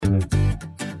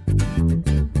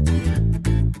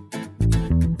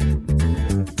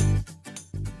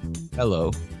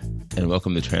Hello, and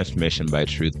welcome to Transformation by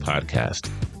Truth podcast,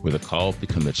 where the called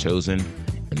become the chosen,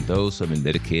 and those who have been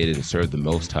dedicated to serve the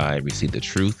Most High receive the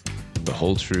truth, the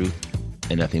whole truth,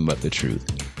 and nothing but the truth,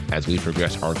 as we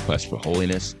progress our quest for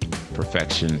holiness,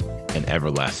 perfection, and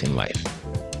everlasting life.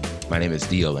 My name is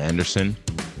D.L. Anderson.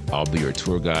 I'll be your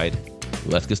tour guide.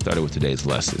 Let's get started with today's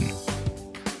lesson.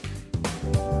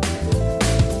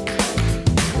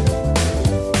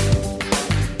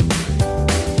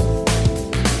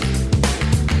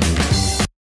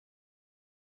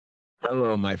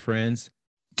 Hello, my friends.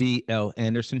 D.L.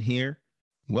 Anderson here.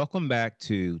 Welcome back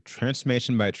to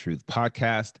Transformation by Truth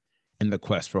podcast and the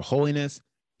quest for holiness,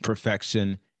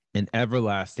 perfection, and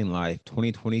everlasting life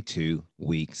 2022,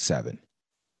 week 7.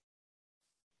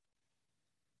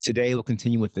 Today, we'll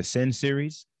continue with the Sin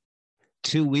series,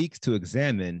 2 weeks to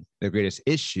examine the greatest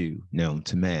issue known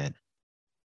to man.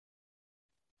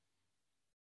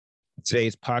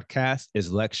 Today's podcast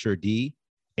is Lecture D,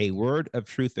 a word of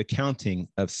truth accounting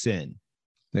of sin,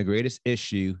 the greatest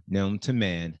issue known to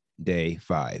man, day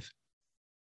 5.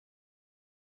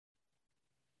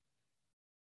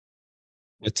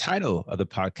 The title of the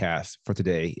podcast for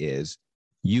today is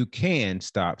You Can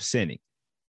Stop Sinning.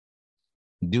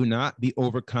 Do not be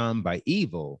overcome by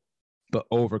evil, but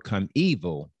overcome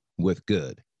evil with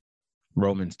good.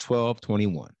 Romans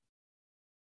 12:21.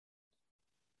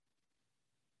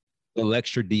 The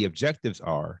Lecture D objectives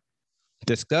are: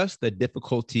 discuss the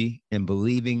difficulty in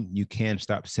believing you can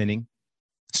stop sinning,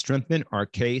 strengthen our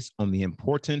case on the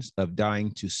importance of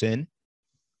dying to sin,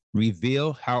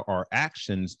 reveal how our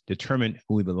actions determine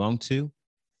who we belong to,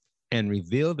 and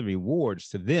reveal the rewards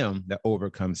to them that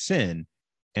overcome sin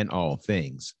and all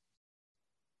things.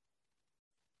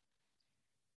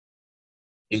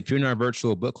 If you're in our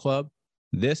virtual book club,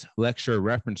 this lecture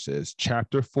references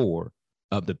Chapter 4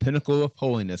 of The Pinnacle of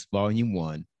Holiness, Volume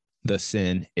 1, The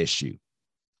Sin Issue.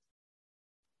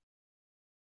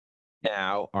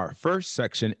 Now, our first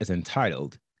section is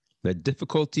entitled, The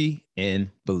Difficulty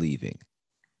in Believing.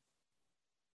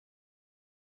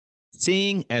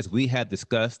 Seeing as we have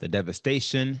discussed the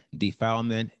devastation,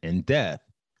 defilement, and death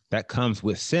that comes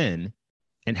with sin,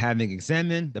 and having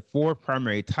examined the 4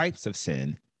 primary types of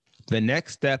sin, the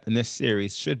next step in this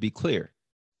series should be clear.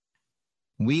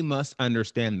 We must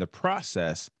understand the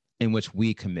process in which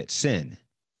we commit sin.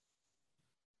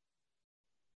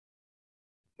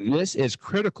 This is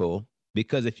critical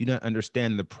because if you don't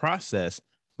understand the process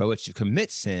by which you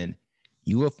commit sin,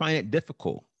 you will find it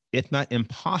difficult, if not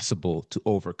impossible, to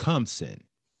overcome sin.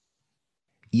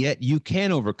 Yet you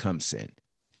can overcome sin.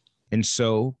 And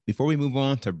so, before we move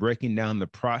on to breaking down the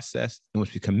process in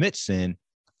which we commit sin,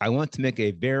 I want to make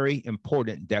a very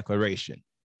important declaration.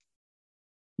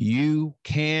 You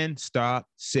can stop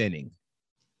sinning.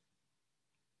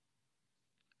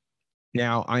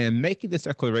 Now, I am making this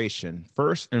declaration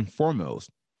first and foremost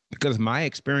because of my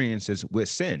experiences with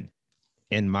sin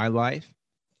in my life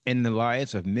and in the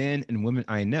lives of men and women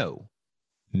I know,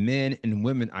 men and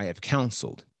women I have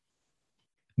counseled.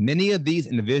 Many of these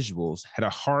individuals had a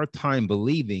hard time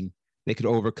believing they could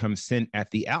overcome sin at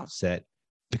the outset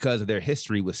because of their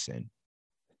history with sin,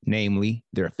 namely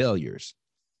their failures.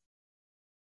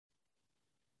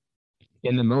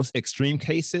 In the most extreme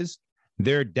cases,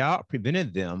 their doubt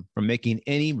prevented them from making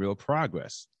any real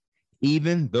progress,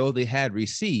 even though they had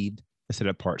received a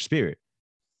set-apart spirit.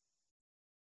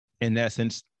 In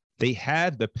essence, they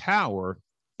had the power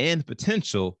and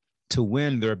potential to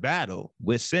win their battle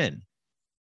with sin.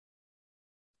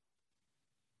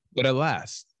 But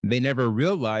alas, they never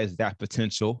realized that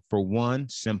potential for one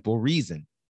simple reason.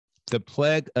 The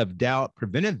plague of doubt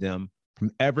prevented them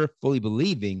from ever fully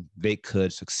believing they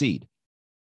could succeed.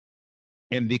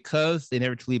 And because they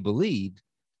never truly believed,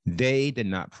 they did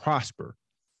not prosper.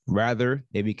 Rather,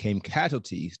 they became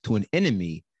casualties to an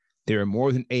enemy they were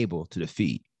more than able to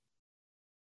defeat.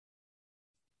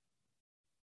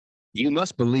 You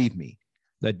must believe me.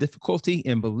 The difficulty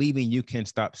in believing you can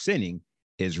stop sinning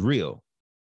is real.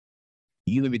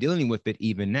 You may be dealing with it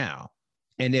even now.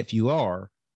 And if you are,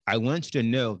 I want you to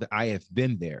know that I have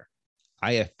been there.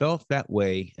 I have felt that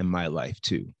way in my life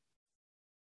too.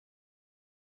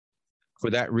 For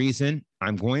that reason,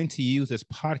 I'm going to use this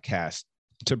podcast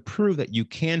to prove that you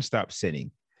can stop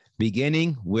sinning,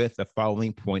 beginning with the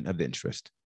following point of interest.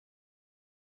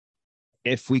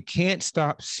 If we can't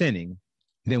stop sinning,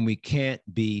 then we can't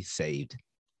be saved.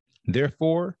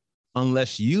 Therefore,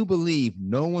 unless you believe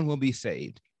no one will be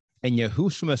saved and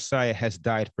Yahushua Messiah has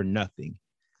died for nothing,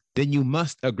 then you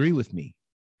must agree with me.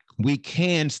 We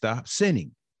can stop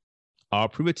sinning. I'll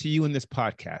prove it to you in this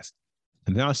podcast,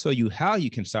 and then I'll show you how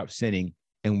you can stop sinning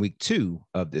in week 2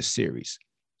 of this series.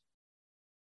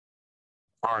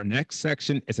 Our next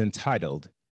section is entitled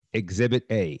Exhibit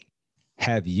A.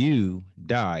 Have you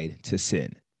died to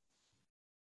sin?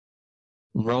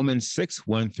 Romans 6,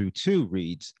 1 through 2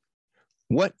 reads,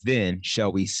 What then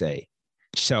shall we say?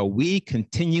 Shall we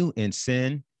continue in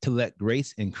sin to let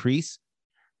grace increase?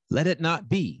 Let it not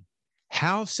be.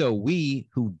 How shall we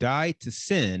who died to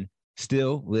sin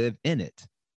still live in it?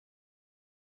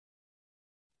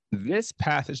 This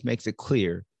passage makes it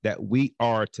clear that we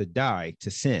are to die to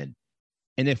sin.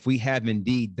 And if we have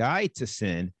indeed died to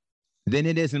sin, then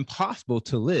it is impossible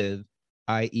to live,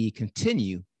 i.e.,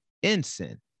 continue in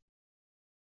sin.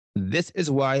 This is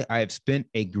why I have spent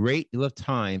a great deal of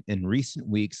time in recent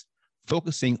weeks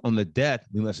focusing on the death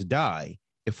we must die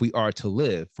if we are to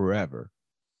live forever.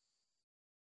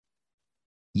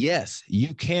 Yes,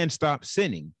 you can stop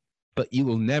sinning, but you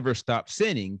will never stop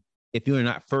sinning if you are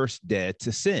not first dead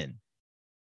to sin.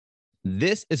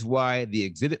 This is why the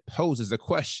exhibit poses the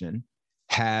question,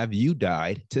 have you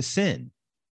died to sin?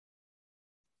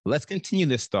 Let's continue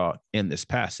this thought in this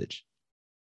passage.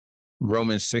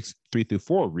 Romans 6, 3 through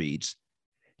 4 reads,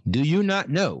 Do you not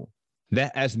know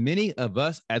that as many of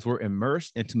us as were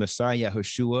immersed into Messiah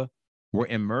Yahushua were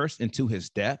immersed into his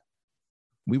death?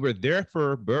 We were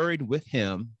therefore buried with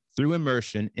him through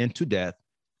immersion into death,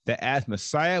 that as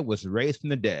Messiah was raised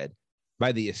from the dead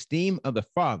by the esteem of the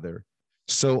Father,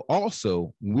 so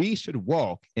also we should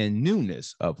walk in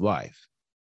newness of life.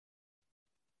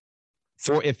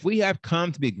 For if we have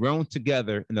come to be grown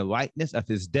together in the likeness of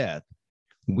his death,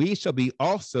 we shall be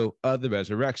also of the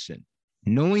resurrection,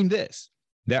 knowing this,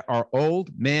 that our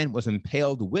old man was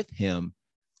impaled with him,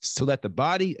 so that the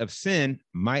body of sin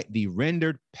might be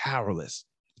rendered powerless,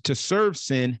 to serve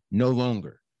sin no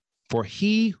longer. For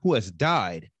he who has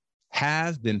died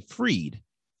has been freed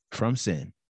from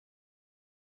sin.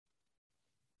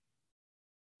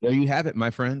 There you have it, my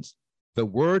friends. The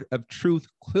word of truth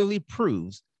clearly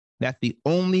proves that the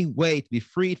only way to be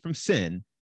freed from sin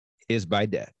is by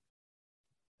death.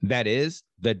 That is,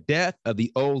 the death of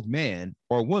the old man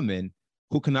or woman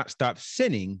who cannot stop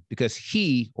sinning because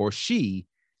he or she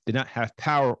did not have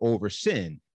power over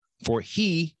sin, for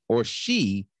he or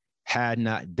she had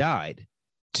not died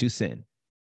to sin.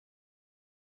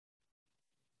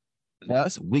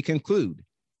 Thus, we conclude,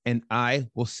 and I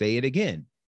will say it again,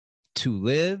 to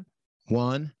live,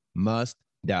 one must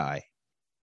die.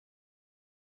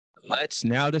 Let's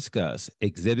now discuss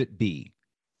Exhibit B.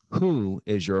 Who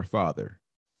is your father?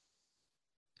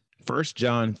 1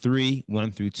 John 3,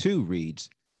 1 through 2 reads,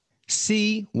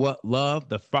 See what love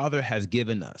the Father has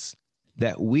given us,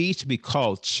 that we should be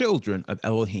called children of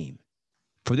Elohim.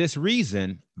 For this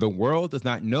reason, the world does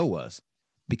not know us,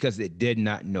 because it did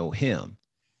not know him.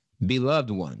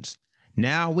 Beloved ones,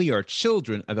 now we are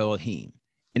children of Elohim,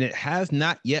 and it has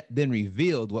not yet been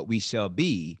revealed what we shall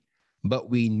be, but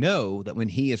we know that when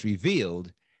he is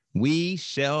revealed, we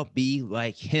shall be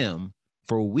like him,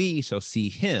 for we shall see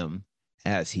him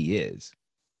as he is.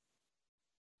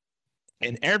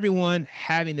 And everyone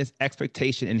having this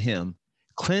expectation in him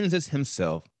cleanses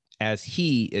himself as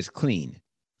he is clean.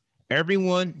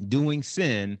 Everyone doing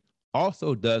sin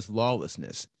also does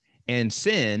lawlessness, and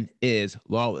sin is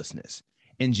lawlessness.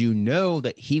 And you know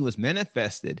that he was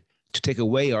manifested to take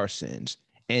away our sins,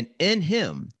 and in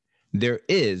him there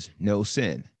is no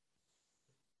sin.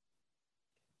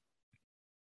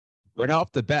 Right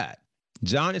off the bat,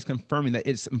 John is confirming that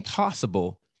it's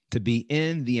impossible to be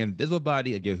in the invisible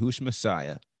body of Yahushua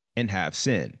Messiah and have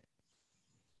sin.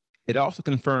 It also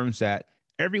confirms that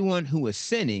everyone who is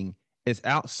sinning is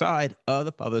outside of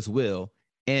the Father's will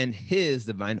and his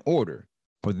divine order,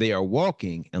 for they are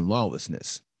walking in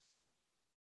lawlessness.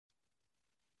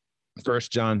 1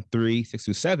 John 3, 6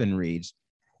 through 7 reads,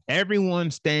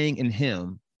 Everyone staying in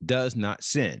him does not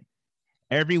sin.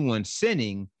 Everyone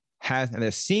sinning has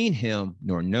neither seen him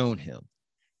nor known him.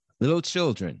 Little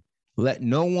children, let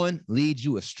no one lead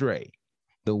you astray.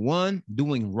 The one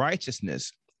doing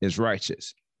righteousness is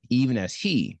righteous, even as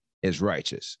he is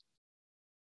righteous.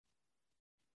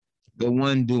 The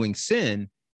one doing sin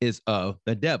is of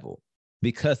the devil,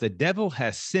 because the devil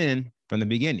has sinned from the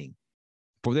beginning.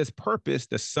 For this purpose,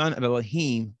 the Son of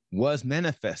Elohim was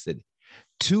manifested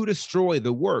to destroy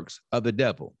the works of the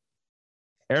devil.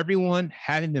 Everyone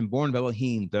having been born of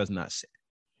Elohim does not sin,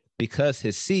 because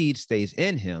his seed stays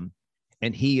in him,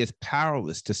 and he is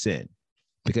powerless to sin,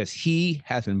 because he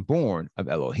has been born of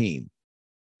Elohim.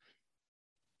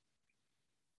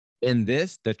 In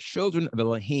this, the children of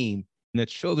Elohim and the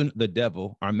children of the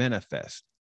devil are manifest.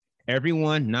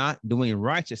 Everyone not doing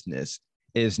righteousness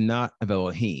is not of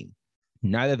Elohim,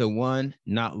 neither the one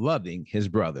not loving his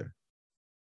brother.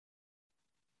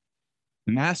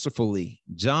 Masterfully,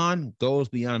 John goes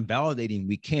beyond validating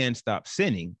we can stop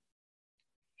sinning.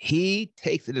 He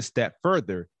takes it a step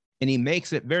further and he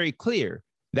makes it very clear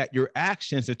that your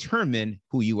actions determine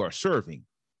who you are serving.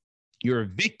 Your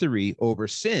victory over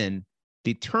sin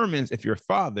determines if your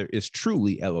Father is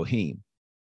truly Elohim.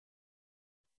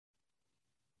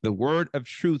 The word of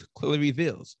truth clearly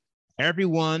reveals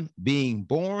everyone being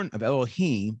born of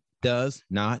Elohim does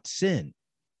not sin.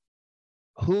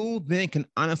 Who then can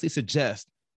honestly suggest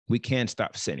we can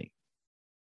stop sinning?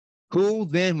 Who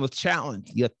then will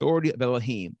challenge the authority of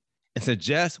Elohim and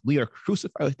suggest we are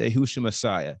crucified with the Yahushua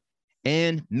Messiah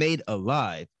and made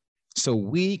alive so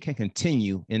we can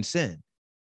continue in sin?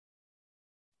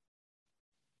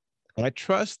 I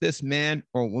trust this man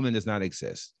or woman does not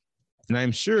exist. And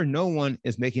I'm sure no one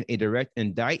is making a direct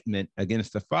indictment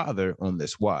against the Father on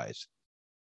this wise.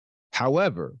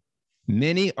 However,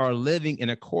 many are living in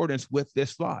accordance with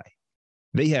this lie.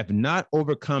 They have not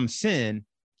overcome sin,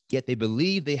 yet they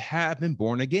believe they have been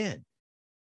born again.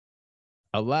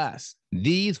 Alas,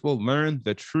 these will learn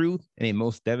the truth in a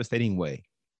most devastating way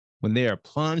when they are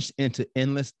plunged into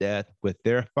endless death with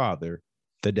their father,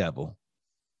 the devil.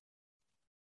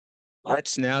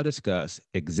 Let's now discuss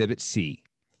Exhibit C,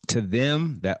 to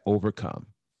them that overcome.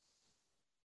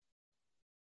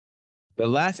 The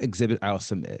last exhibit I'll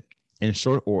submit, in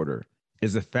short order,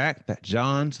 is the fact that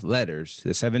John's letters to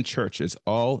the 7 churches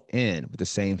all end with the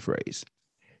same phrase,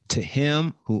 to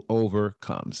him who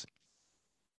overcomes.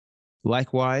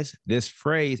 Likewise, this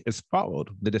phrase is followed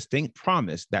with a distinct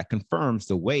promise that confirms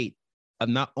the weight of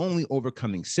not only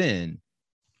overcoming sin,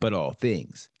 but all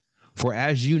things. For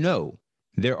as you know,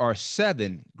 there are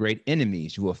 7 great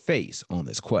enemies you will face on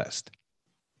this quest.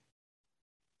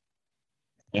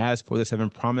 As for the 7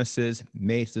 promises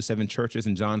made to the 7 churches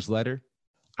in John's letter,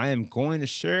 I am going to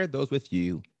share those with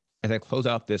you as I close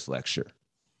out this lecture.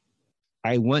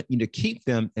 I want you to keep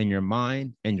them in your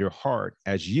mind and your heart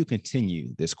as you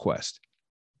continue this quest.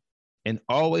 And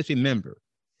always remember,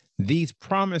 these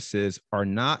promises are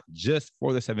not just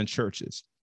for the 7 churches.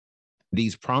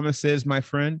 These promises, my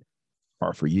friend,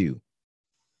 are for you.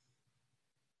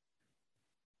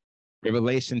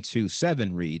 Revelation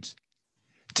 2:7 reads,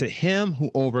 to him who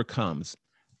overcomes,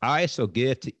 I shall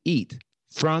give to eat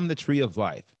from the tree of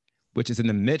life, which is in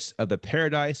the midst of the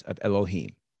paradise of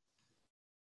Elohim.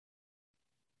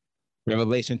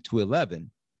 Revelation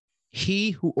 2:11,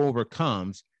 he who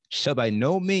overcomes shall by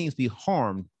no means be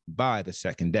harmed by the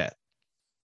second death.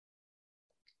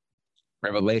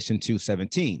 Revelation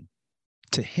 2:17,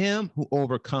 to him who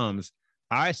overcomes,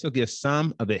 I shall give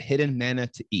some of the hidden manna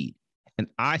to eat, and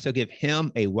I shall give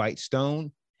him a white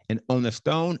stone, and on the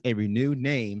stone a renewed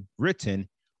name written,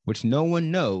 which no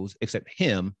one knows except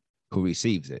him who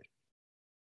receives it.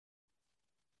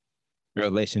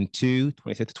 Revelation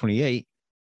 2:26-28,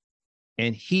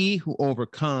 and he who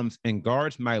overcomes and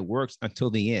guards my works until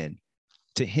the end,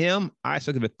 to him I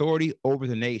shall give authority over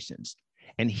the nations,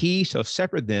 and he shall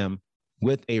shepherd them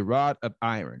with a rod of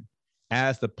iron,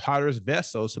 as the potter's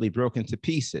vessel shall be broken to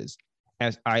pieces,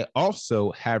 as I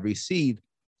also have received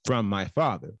from my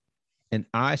Father, and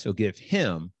I shall give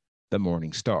him the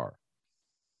morning star.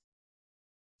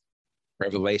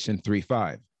 Revelation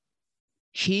 3:5,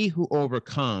 he who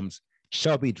overcomes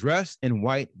shall be dressed in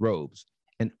white robes,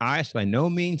 and I shall by no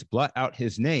means blot out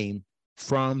his name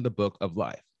from the book of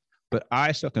life, but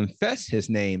I shall confess his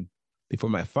name before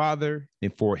my Father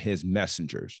and before his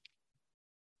messengers.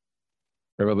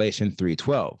 Revelation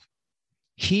 3:12,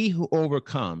 he who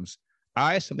overcomes,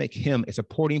 I shall make him a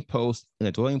supporting post in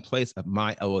the dwelling place of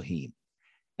my Elohim,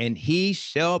 and he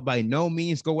shall by no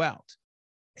means go out,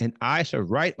 and I shall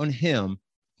write on him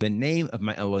the name of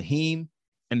my Elohim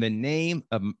and the name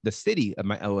of the city of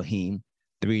my Elohim,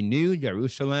 the renewed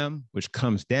Jerusalem, which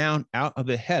comes down out of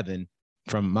the heaven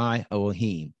from my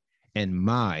Elohim, and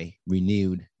my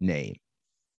renewed name.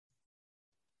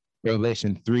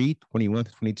 Revelation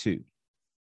 3:21-22,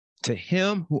 to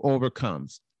him who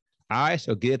overcomes, I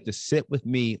shall give to sit with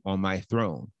me on my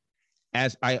throne,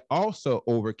 as I also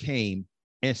overcame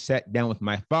and sat down with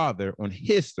my Father on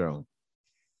his throne.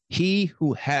 He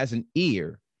who has an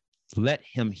ear, let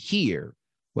him hear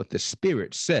what the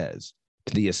Spirit says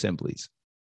to the assemblies.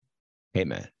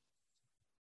 Amen.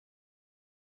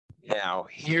 Now,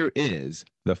 here is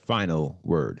the final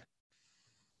word.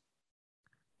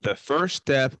 The first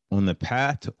step on the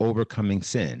path to overcoming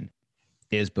sin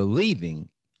is believing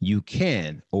you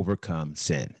can overcome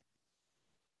sin.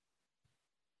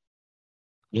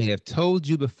 I have told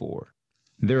you before,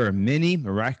 there are many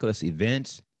miraculous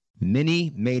events,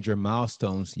 many major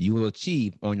milestones you will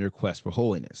achieve on your quest for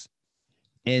holiness,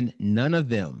 and none of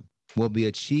them will be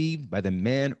achieved by the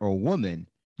man or woman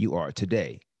you are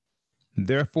today.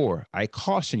 Therefore, I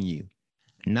caution you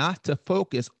not to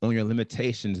focus on your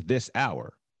limitations this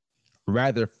hour.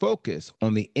 Rather, focus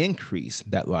on the increase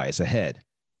that lies ahead.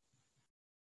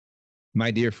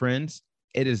 My dear friends,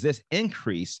 it is this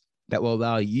increase that will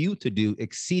allow you to do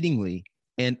exceedingly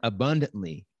and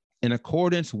abundantly in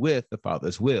accordance with the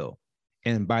Father's will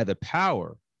and by the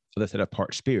power of the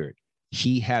set-apart Spirit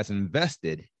He has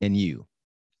invested in you.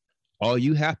 All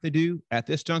you have to do at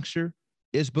this juncture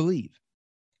is believe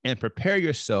and prepare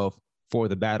yourself for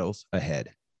the battles ahead.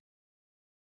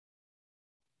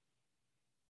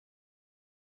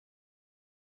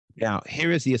 Now,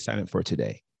 here is the assignment for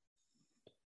today.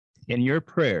 In your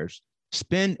prayers,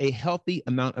 spend a healthy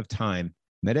amount of time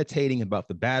meditating about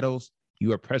the battles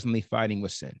you are presently fighting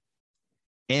with sin,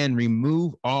 and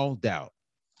remove all doubt.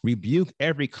 Rebuke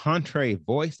every contrary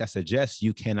voice that suggests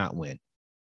you cannot win.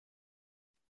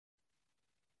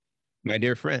 My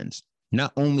dear friends,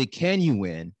 not only can you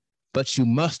win, but you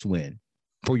must win,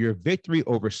 for your victory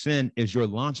over sin is your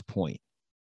launch point.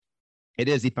 It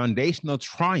is the foundational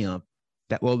triumph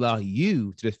that will allow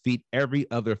you to defeat every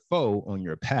other foe on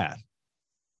your path.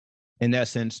 In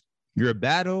essence, your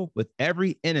battle with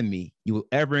every enemy you will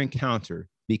ever encounter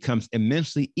becomes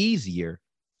immensely easier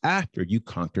after you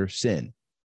conquer sin.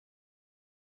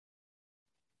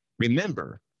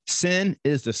 Remember, sin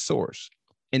is the source,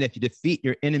 and if you defeat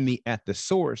your enemy at the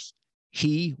source,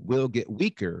 he will get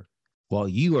weaker while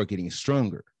you are getting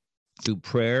stronger through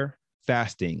prayer,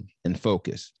 fasting, and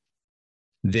focus.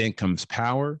 Then comes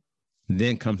power,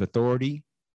 then comes authority,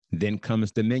 then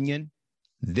comes dominion,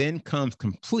 then comes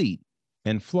complete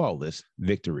and flawless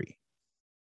victory.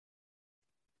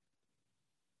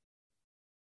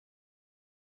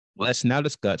 Let's now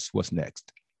discuss what's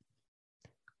next.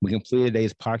 We completed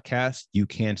today's podcast, You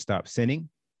Can't Stop Sinning.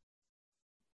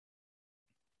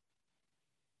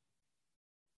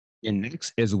 And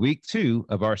next is week 2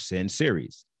 of our sin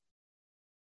series.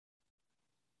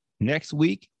 Next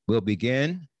week, we'll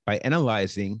begin by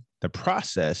analyzing the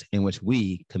process in which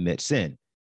we commit sin.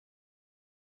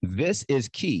 This is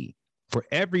key, for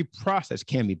every process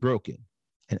can be broken,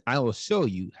 and I will show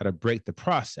you how to break the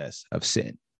process of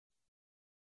sin.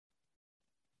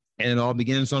 And it all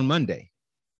begins on Monday.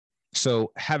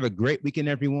 So have a great weekend,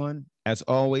 everyone. As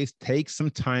always, take some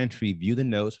time to review the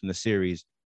notes from the series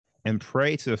and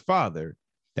pray to the Father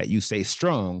that you stay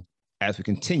strong as we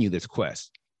continue this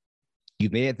quest.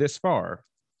 You've made it this far,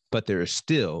 but there is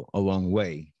still a long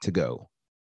way to go.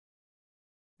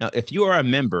 Now, if you are a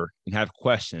member and have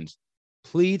questions,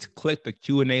 please click the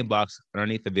Q&A box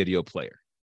underneath the video player.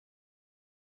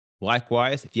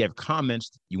 Likewise, if you have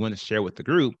comments you want to share with the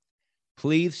group,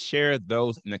 please share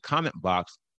those in the comment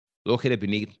box located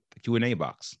beneath the Q&A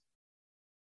box.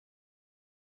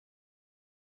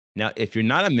 Now, if you're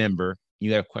not a member,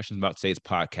 you have questions about today's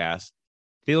podcast,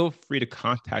 feel free to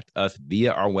contact us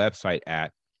via our website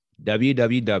at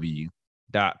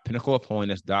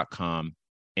www.pinnacleofholiness.com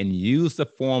and use the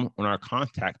form on our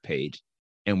contact page,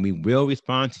 and we will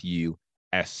respond to you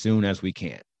as soon as we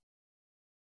can.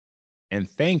 And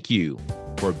thank you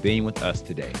for being with us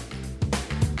today.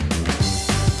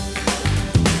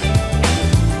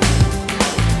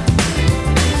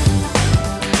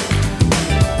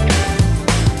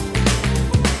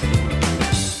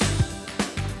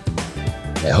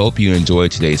 I hope you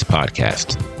enjoyed today's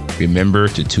podcast. Remember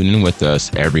to tune in with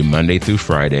us every Monday through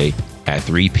Friday at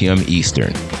 3 p.m.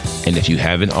 Eastern. And if you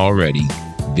haven't already,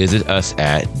 visit us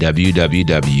at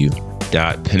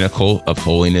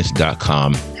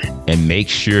www.pinnacleofholiness.com and make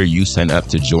sure you sign up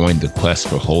to join the quest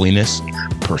for holiness,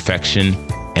 perfection,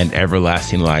 and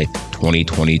everlasting life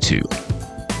 2022.